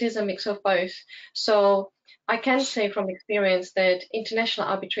that, but it is a mix of both. So I can say from experience that international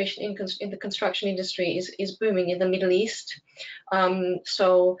arbitration in the construction industry is booming in the Middle East.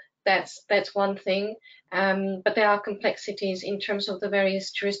 So that's one thing. But there are complexities in terms of the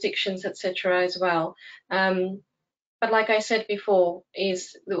various jurisdictions, etc. as well. But like I said before,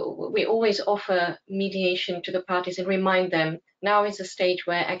 we always offer mediation to the parties and remind them now is a stage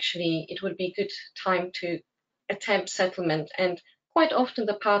where actually it would be a good time to attempt settlement. And quite often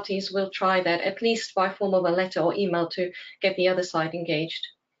the parties will try that, at least by form of a letter or email, to get the other side engaged.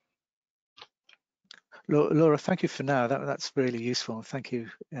 Laura, thank you for now. That's really useful. Thank you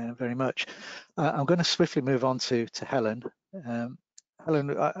very much. I'm going to swiftly move on to Helen.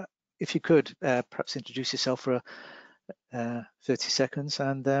 Helen, if you could perhaps introduce yourself for 30 seconds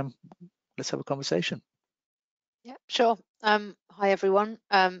and let's have a conversation. Yeah, sure. Hi everyone,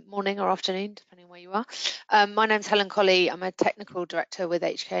 morning or afternoon, depending where you are. My name's Helen Colley. I'm a technical director with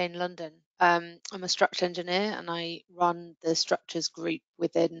HKA in London. I'm a structural engineer and I run the structures group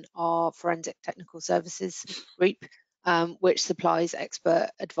within our forensic technical services group, which supplies expert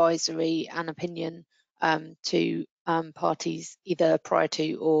advisory and opinion to parties either prior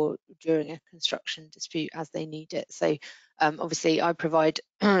to or during a construction dispute as they need it. So obviously I provide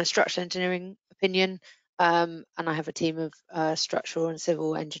structural engineering opinion, and I have a team of structural and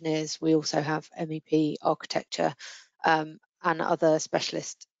civil engineers. We also have MEP, architecture, and other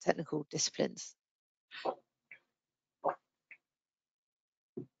specialist technical disciplines.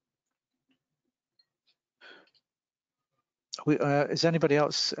 Is anybody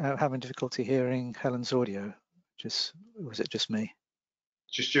else having difficulty hearing Helen's audio? Was it just me?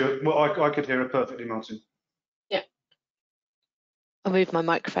 Just you. Well, I could hear it perfectly, Martin. Yeah. I'll move my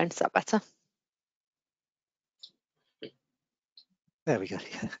microphone. Is that better? There we go.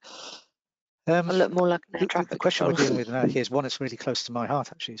 I look more like an air traffic the question controller. we're dealing with now here is one that's really close to my heart,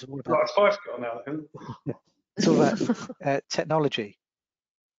 actually. It's all about, Right, Spice Girl now. it's all about technology.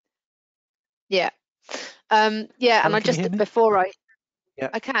 Yeah. Yeah, Helen, and I just, before I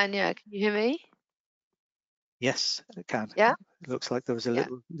can, yeah. Can you hear me? Yes, I can. Yeah. It looks like there was a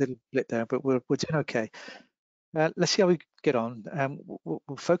little blip there, but we're doing okay. Let's see how we get on. We'll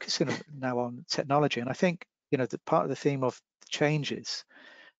focus in now on technology, and I think the part of the theme of the changes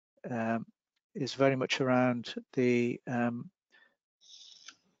is very much around the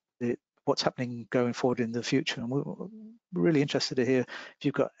what's happening going forward in the future, and we're really interested to hear if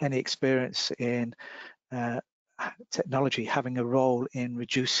you've got any experience in technology having a role in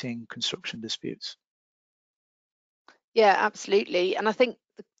reducing construction disputes. Yeah, absolutely. And I think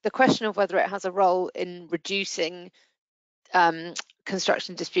the question of whether it has a role in reducing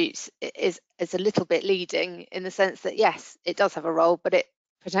construction disputes is a little bit leading, in the sense that yes, it does have a role, but it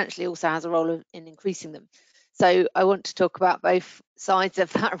potentially also has a role in increasing them. So I want to talk about both sides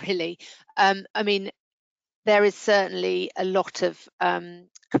of that, really. I mean, there is certainly a lot of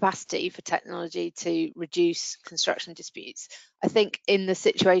capacity for technology to reduce construction disputes. I think in the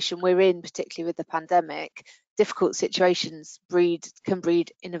situation we're in, particularly with the pandemic, difficult situations can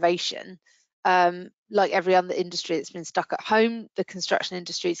breed innovation. Like every other industry that's been stuck at home, the construction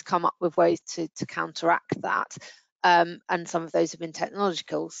industry has come up with ways to counteract that. and some of those have been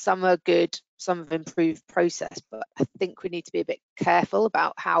technological. Some are good, some have improved process, but I think we need to be a bit careful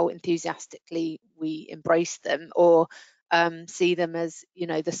about how enthusiastically we embrace them or see them as, you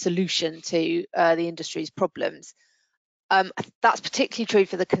know, the solution to the industry's problems. That's particularly true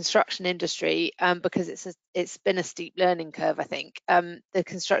for the construction industry because it's been a steep learning curve, I think. The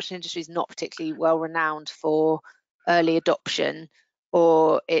construction industry is not particularly well renowned for early adoption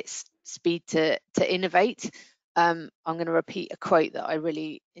or its speed to innovate. I'm going to repeat a quote that I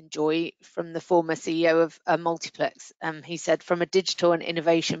really enjoy from the former CEO of Multiplex. He said, "From a digital and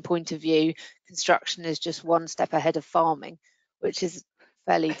innovation point of view, construction is just one step ahead of farming," which is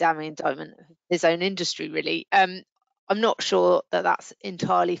fairly damning indictment of his own industry, really. I'm not sure that that's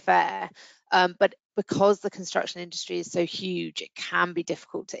entirely fair, but because the construction industry is so huge, it can be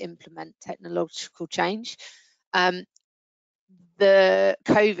difficult to implement technological change. The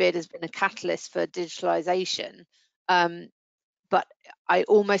COVID has been a catalyst for digitalization, but I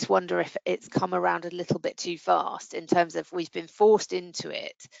almost wonder if it's come around a little bit too fast in terms of we've been forced into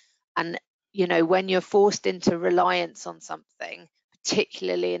it. And, you know, when you're forced into reliance on something,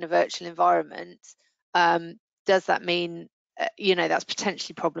 particularly in a virtual environment, does that mean, you know, that's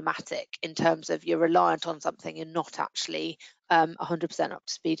potentially problematic in terms of you're reliant on something you're not actually 100% up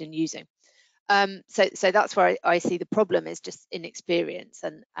to speed in using. So that's where I see the problem is just inexperience,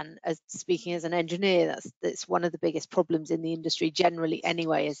 and as speaking as an engineer, that's one of the biggest problems in the industry generally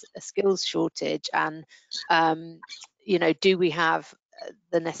anyway, is a skills shortage. And you know, do we have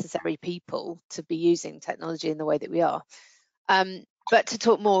the necessary people to be using technology in the way that we are? But to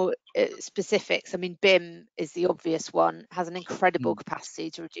talk more specifics, I mean, BIM is the obvious one, has an incredible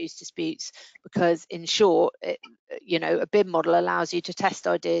capacity to reduce disputes because, in short, you know, a BIM model allows you to test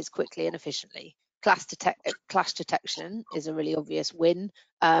ideas quickly and efficiently. Clash detection is a really obvious win.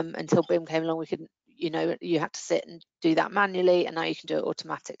 Until BIM came along, we couldn't, you know, you had to sit and do that manually, and now you can do it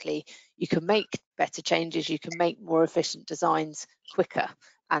automatically. You can make better changes, you can make more efficient designs quicker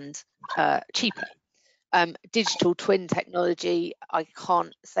and cheaper. Digital twin technology, I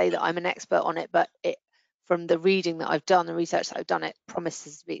can't say that I'm an expert on it, but from the reading that I've done, the research that I've done, it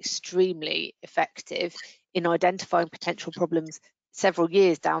promises to be extremely effective in identifying potential problems several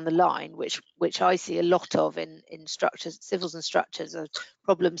years down the line, which I see a lot of in structures, civils and structures, of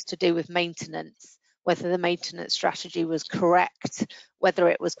problems to do with maintenance, whether the maintenance strategy was correct, whether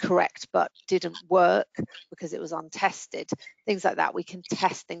it was correct but didn't work because it was untested, things like that. We can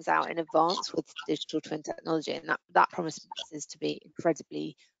test things out in advance with digital twin technology, and that promises to be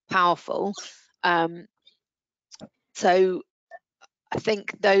incredibly powerful. So I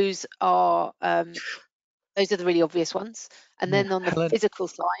think those are the really obvious ones. And then on the Helen, physical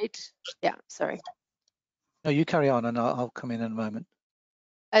side, yeah, sorry. No, you carry on and I'll come in a moment.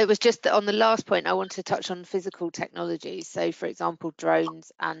 It was just that on the last point, I wanted to touch on physical technology. So, for example,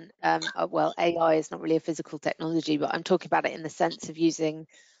 drones and, well, AI is not really a physical technology, but I'm talking about it in the sense of using,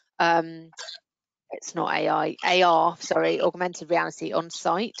 it's not AI, AR, sorry, augmented reality on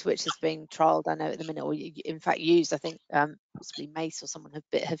site, which is being trialled, I know, at the minute, or in fact used. I think possibly Mace or someone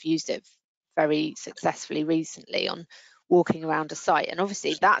have used it very successfully recently on walking around a site. And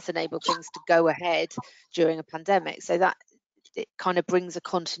obviously that's enabled things to go ahead during a pandemic. So that it kind of brings a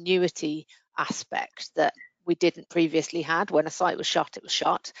continuity aspect that we didn't previously had. When a site was shut, it was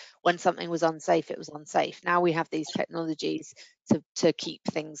shut. When something was unsafe, it was unsafe. Now we have these technologies to keep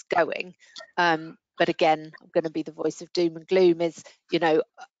things going. But again, I'm going to be the voice of doom and gloom, is, you know,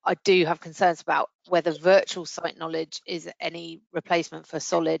 I do have concerns about whether virtual site knowledge is any replacement for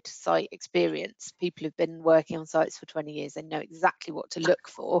solid site experience. People who've been working on sites for 20 years, they know exactly what to look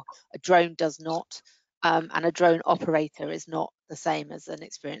for. A drone does not. And a drone operator is not the same as an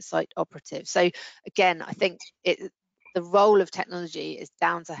experienced site operative. So again, I think the role of technology is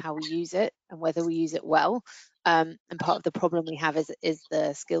down to how we use it and whether we use it well. And part of the problem we have is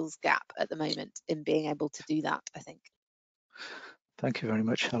the skills gap at the moment in being able to do that, I think. Thank you very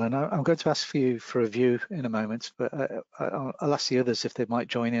much, Helen. I'm going to ask for you for a view in a moment, but I'll ask the others if they might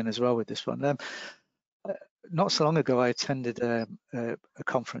join in as well with this one. Not so long ago, I attended a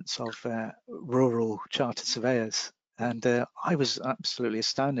conference of rural chartered surveyors, and I was absolutely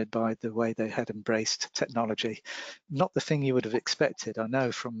astounded by the way they had embraced technology. Not the thing you would have expected, I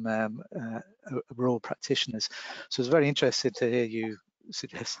know, from rural practitioners. So I was very interested to hear you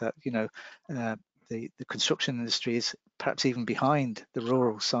suggest that, you know, the construction industry is perhaps even behind the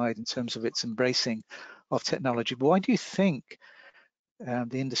rural side in terms of its embracing of technology. But why do you think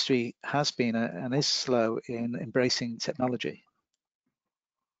the industry has been and is slow in embracing technology?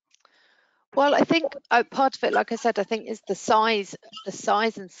 Well, I think part of it, like I said, I think is the size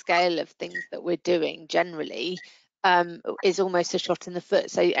and scale of things that we're doing generally. is almost a shot in the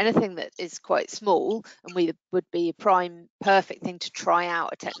foot. So anything that is quite small, and we would be a prime perfect thing to try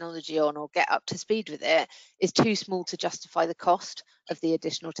out a technology on or get up to speed with it, is too small to justify the cost of the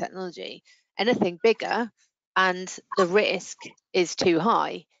additional technology. Anything bigger and the risk is too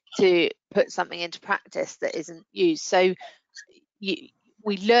high to put something into practice that isn't used. So we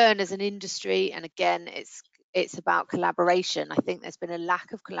learn as an industry, and again, it's about collaboration. I think there's been a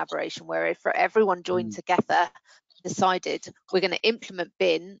lack of collaboration where if everyone joined together, decided we're going to implement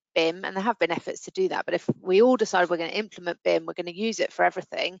BIM, and there have been efforts to do that, but if we all decide we're going to implement BIM, we're going to use it for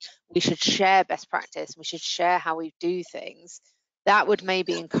everything, we should share best practice, we should share how we do things. That would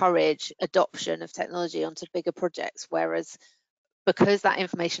maybe encourage adoption of technology onto bigger projects, whereas because that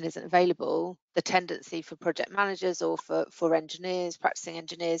information isn't available, the tendency for project managers or for engineers, practicing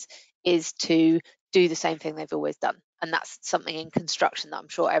engineers, is to do the same thing they've always done. And that's something in construction that I'm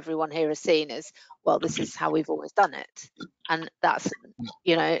sure everyone here has seen is, well, this is how we've always done it. And that's,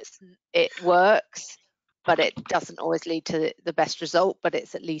 you know, it works, but it doesn't always lead to the best result, but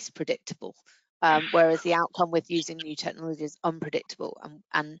it's at least predictable. Whereas the outcome with using new technology is unpredictable,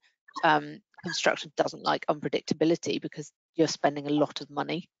 and construction doesn't like unpredictability because you're spending a lot of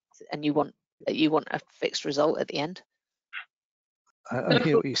money and you want a fixed result at the end. I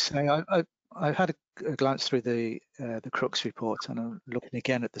hear what you're saying. I've had a glance through the CRUX report, and I'm looking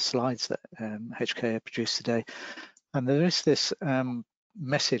again at the slides that HKA produced today, and there is this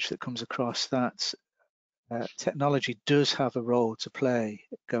message that comes across that technology does have a role to play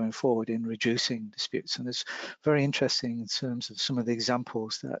going forward in reducing disputes, and it's very interesting in terms of some of the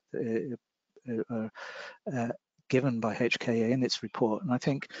examples that are given by HKA in its report. And I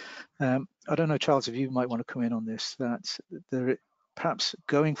think, I don't know, Charles, if you might want to come in on this, that there perhaps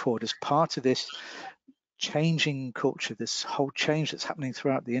going forward as part of this changing culture, this whole change that's happening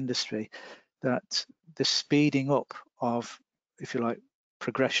throughout the industry, that the speeding up of, if you like,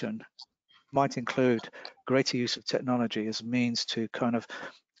 progression might include greater use of technology as a means to kind of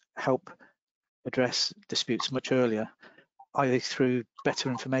help address disputes much earlier, either through better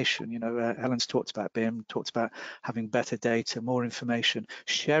information. You know, Helen's talked about BIM, talked about having better data, more information,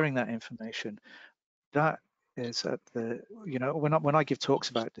 sharing that information. That is at the, you know, when I give talks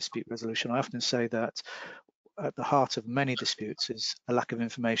about dispute resolution, I often say that at the heart of many disputes is a lack of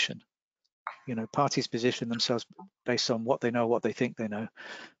information. You know, parties position themselves based on what they know, what they think they know.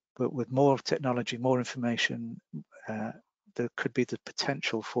 But with more technology, more information, there could be the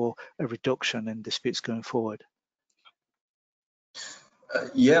potential for a reduction in disputes going forward.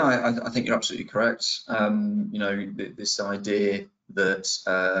 Yeah, I think you're absolutely correct. You know, this idea that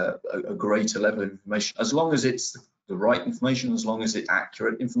a greater level of information, as long as it's the right information, as long as it's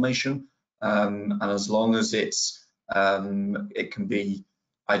accurate information, and as long as it's it can be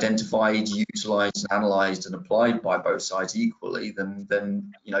identified, utilised, analysed, and applied by both sides equally,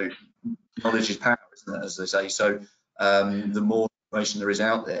 then you know, knowledge is power, isn't it, as they say. So the more information there is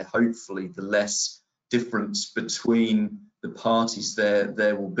out there, hopefully, the less difference between the parties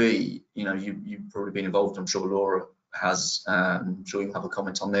there will be. You know, you've probably been involved, I'm sure Laura has, I'm sure you'll have a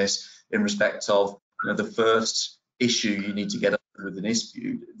comment on this, in respect of, you know, the first issue you need to get over with an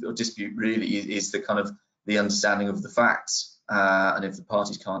dispute really is the kind of the understanding of the facts, and if the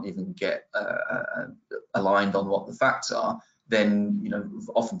parties can't even get aligned on what the facts are, then, you know,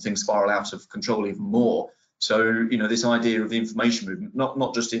 often things spiral out of control even more. So, you know, this idea of the information movement,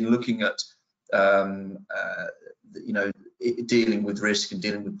 not just in looking at you know, dealing with risk and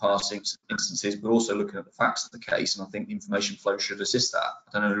dealing with past instances, but also looking at the facts of the case. And I think the information flow should assist that.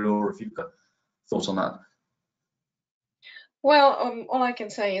 I don't know, Laura, if you've got thoughts on that. Well, all I can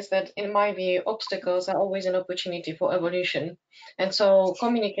say is that, in my view, obstacles are always an opportunity for evolution. And so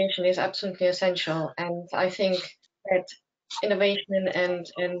communication is absolutely essential. And I think that innovation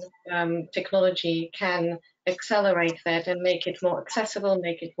and technology can accelerate that and make it more accessible,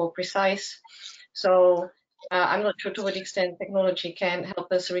 make it more precise. So I'm not sure to what extent technology can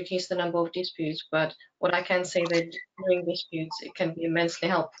help us reduce the number of disputes, but what I can say that during disputes, it can be immensely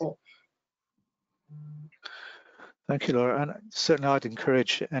helpful. Thank you, Laura. And certainly I'd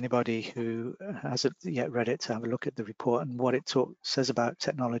encourage anybody who hasn't yet read it to have a look at the report and what it says about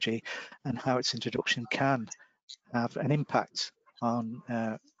technology and how its introduction can have an impact on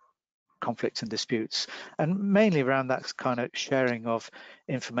conflicts and disputes, and mainly around that kind of sharing of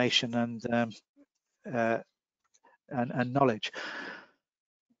information and knowledge.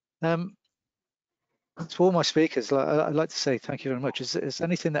 To all my speakers, I'd like to say thank you very much. Is there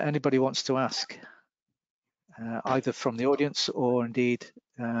anything that anybody wants to ask, either from the audience or indeed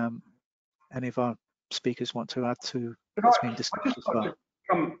any of our speakers want to add to what's being discussed as well?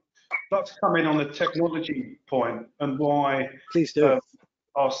 Come like to come in on the technology point and why Please do.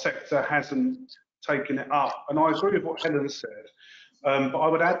 Our sector hasn't taken it up. And I agree with what Helen said, but I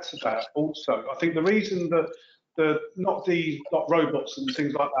would add to that also. I think the reason that not robots and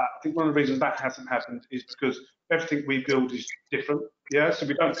things like that, I think one of the reasons that hasn't happened is because everything we build is different. Yeah, so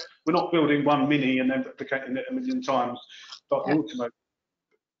we're not building one Mini and then replicating it a million times like the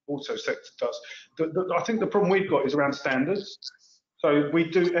auto sector does. I think the problem we've got is around standards. So we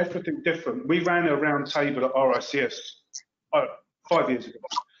do everything different. We ran a round table at RICS 5 years ago,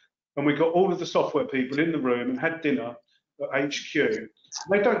 and we got all of the software people in the room and had dinner at HQ.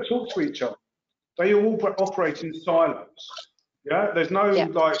 They don't talk to each other. They all operate in silos. Yeah, there's no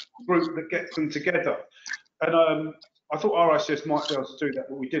like group that gets them together. And I thought RICS might be able to do that,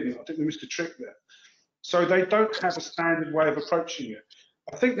 but we didn't. I think we missed a trick there. So they don't have a standard way of approaching it.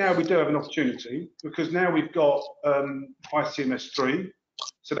 I think now we do have an opportunity because now we've got ICMS 3,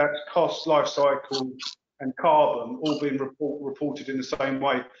 so that's cost, life cycle, and carbon all being reported in the same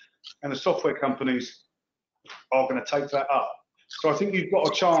way, and the software companies are going to take that up. So I think you've got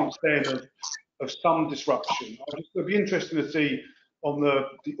a chance then of some disruption. It'd be interesting to see on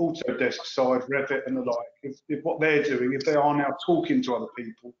the Autodesk side, Revit and the like, if what they're doing, if they are now talking to other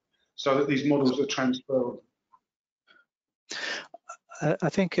people so that these models are transferable. I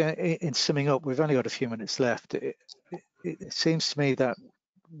think in summing up, we've only got a few minutes left. It seems to me that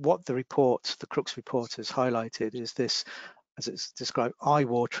what the report, the CRUX report, has highlighted is this, as it's described,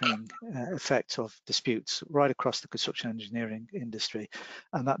 eye-watering effect of disputes right across the construction engineering industry,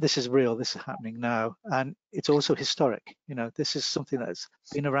 and that this is real, this is happening now, and it's also historic. You know, this is something that's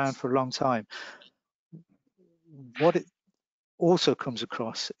been around for a long time. What it also comes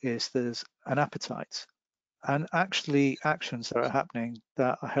across is there's an appetite and actually actions that are happening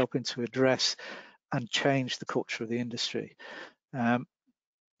that are helping to address and change the culture of the industry.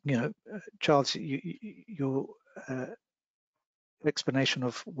 You know, Charles, your explanation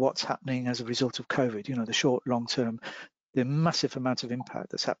of what's happening as a result of COVID, you know, the short, long term, the massive amount of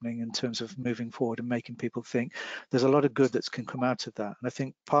impact that's happening in terms of moving forward and making people think, there's a lot of good that can come out of that. And I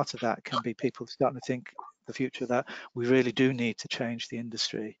think part of that can be people starting to think the future that we really do need to change the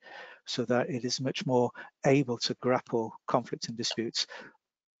industry so that it is much more able to grapple conflict and disputes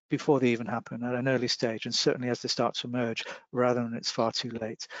before they even happen at an early stage, and certainly as they start to emerge, rather than it's far too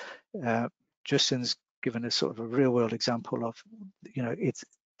late. Justin's given a sort of a real world example of, you know,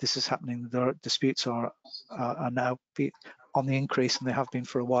 this is happening. The disputes are now on the increase, and they have been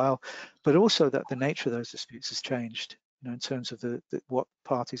for a while, but also that the nature of those disputes has changed, you know, in terms of what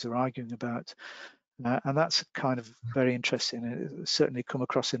parties are arguing about. And that's kind of very interesting. It's certainly come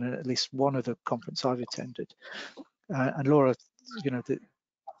across in at least one of the conference I've attended. And Laura, you know,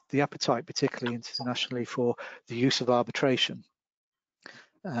 the appetite, particularly internationally, for the use of arbitration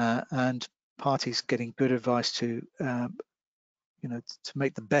and parties getting good advice to, you know, to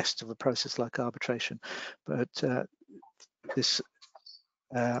make the best of a process like arbitration. But this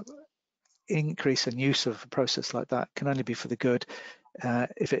increase in use of a process like that can only be for the good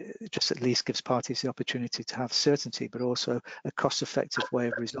if it just at least gives parties the opportunity to have certainty, but also a cost-effective way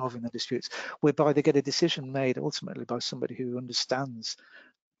of resolving the disputes, whereby they get a decision made ultimately by somebody who understands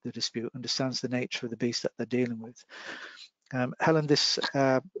the dispute, understands the nature of the beast that they're dealing with. Helen, this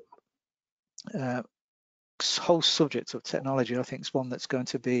whole subject of technology, I think, is one that's going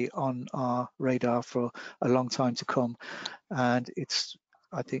to be on our radar for a long time to come, and it's,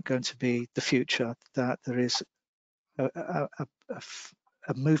 I think, going to be the future, that there is a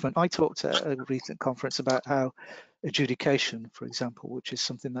movement. I talked at a recent conference about how adjudication, for example, which is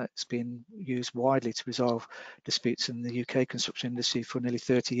something that's been used widely to resolve disputes in the UK construction industry for nearly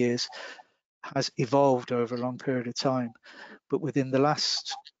 30 years, has evolved over a long period of time. But within the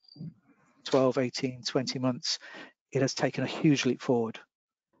last 12, 18, 20 months, it has taken a huge leap forward.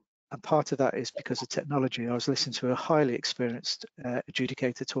 And part of that is because of technology. I was listening to a highly experienced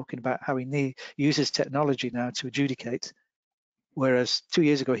adjudicator talking about how he uses technology now to adjudicate, whereas 2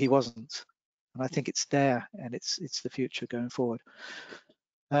 years ago he wasn't. And I think it's there, and it's the future going forward.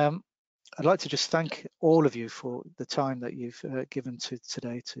 I'd like to just thank all of you for the time that you've given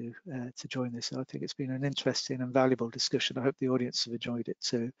today to join this. I think it's been an interesting and valuable discussion. I hope the audience have enjoyed it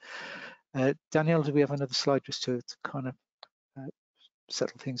too. Danielle, do we have another slide just to kind of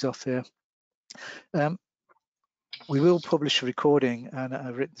settle things off here? We will publish a recording and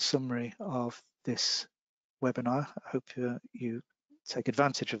a written summary of this webinar. I hope you take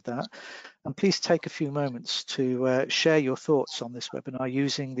advantage of that. And please take a few moments to share your thoughts on this webinar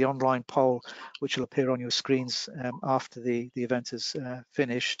using the online poll, which will appear on your screens after the event is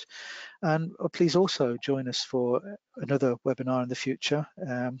finished. And please also join us for another webinar in the future.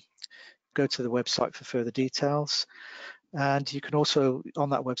 go to the website for further details. And you can also, on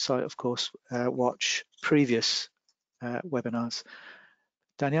that website, of course, watch previous webinars.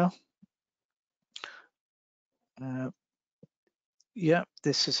 Danielle? Yeah,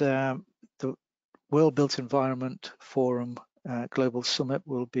 this is the World Built Environment Forum Global Summit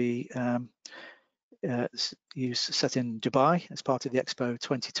will be set in Dubai as part of the Expo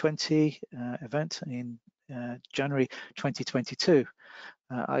 2020 event in January 2022.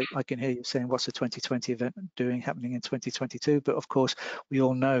 I can hear you saying, what's the 2020 event happening in 2022? But of course, we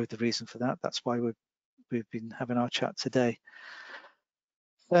all know the reason for that. That's why we've been having our chat today.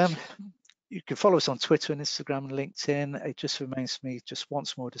 You can follow us on Twitter and Instagram and LinkedIn. It just remains for me just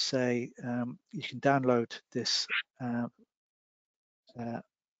once more to say you can download this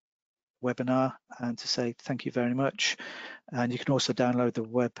webinar and to say thank you very much. And you can also download the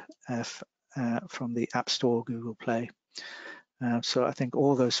web from the App Store, Google Play. So I think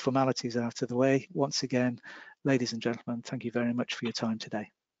all those formalities are out of the way. Once again, ladies and gentlemen, thank you very much for your time today.